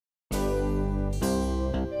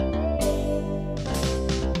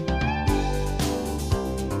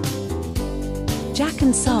Jack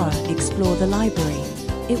and Sara explore the library.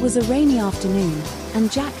 It was a rainy afternoon,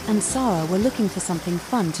 and Jack and Sara were looking for something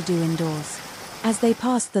fun to do indoors. As they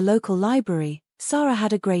passed the local library, Sara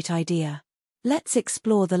had a great idea. Let's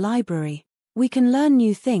explore the library. We can learn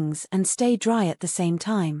new things and stay dry at the same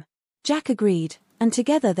time. Jack agreed, and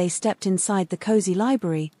together they stepped inside the cozy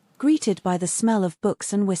library, greeted by the smell of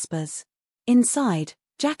books and whispers. Inside,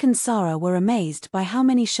 Jack and Sara were amazed by how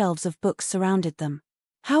many shelves of books surrounded them.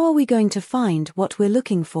 "How are we going to find what we're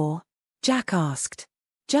looking for?" Jack asked.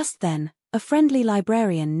 Just then, a friendly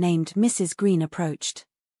librarian named Mrs. Green approached.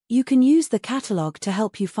 "You can use the catalogue to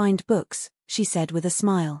help you find books," she said with a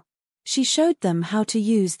smile. She showed them how to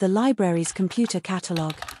use the library's computer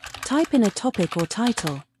catalogue. Type in a topic or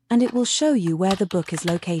title, and it will show you where the book is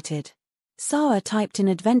located. Sara typed in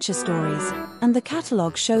adventure stories, and the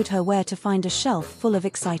catalogue showed her where to find a shelf full of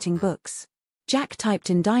exciting books. Jack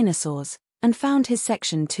typed in dinosaurs, and found his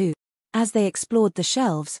section too. As they explored the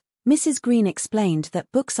shelves, Mrs. Green explained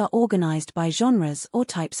that books are organized by genres or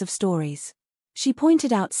types of stories. She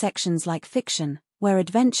pointed out sections like fiction, where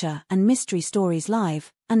adventure and mystery stories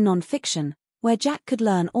live, and non-fiction, where Jack could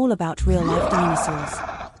learn all about real-life dinosaurs.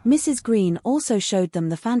 Mrs. Green also showed them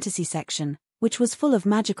the fantasy section, which was full of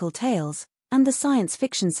magical tales, and the science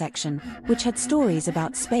fiction section, which had stories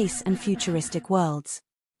about space and futuristic worlds.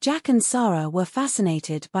 Jack and Sara were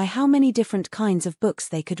fascinated by how many different kinds of books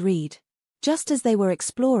they could read. Just as they were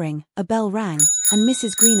exploring, a bell rang, and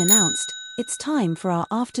Mrs. Green announced, "It's time for our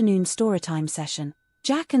afternoon storytime session."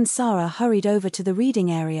 Jack and Sara hurried over to the reading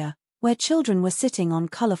area, where children were sitting on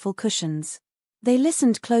colorful cushions. They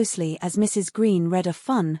listened closely as Mrs. Green read a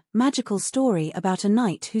fun, magical story about a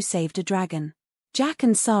knight who saved a dragon. Jack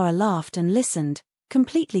and Sara laughed and listened,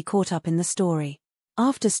 completely caught up in the story.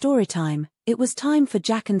 After storytime, it was time for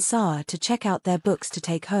Jack and Sara to check out their books to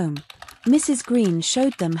take home. Mrs. Green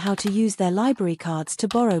showed them how to use their library cards to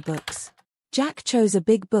borrow books. Jack chose a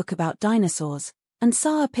big book about dinosaurs, and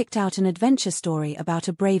Sara picked out an adventure story about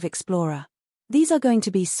a brave explorer. "These are going to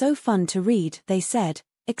be so fun to read," they said,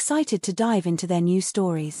 excited to dive into their new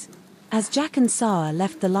stories. As Jack and Sara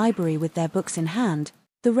left the library with their books in hand,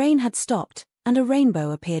 the rain had stopped, and a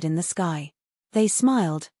rainbow appeared in the sky. They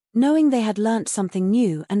smiled, knowing they had learnt something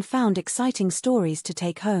new and found exciting stories to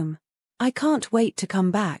take home. "I can't wait to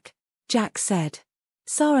come back," Jack said.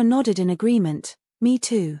 Sara nodded in agreement, "Me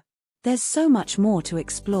too. There's so much more to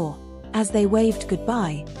explore." As they waved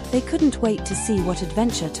goodbye, they couldn't wait to see what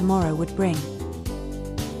adventure tomorrow would bring.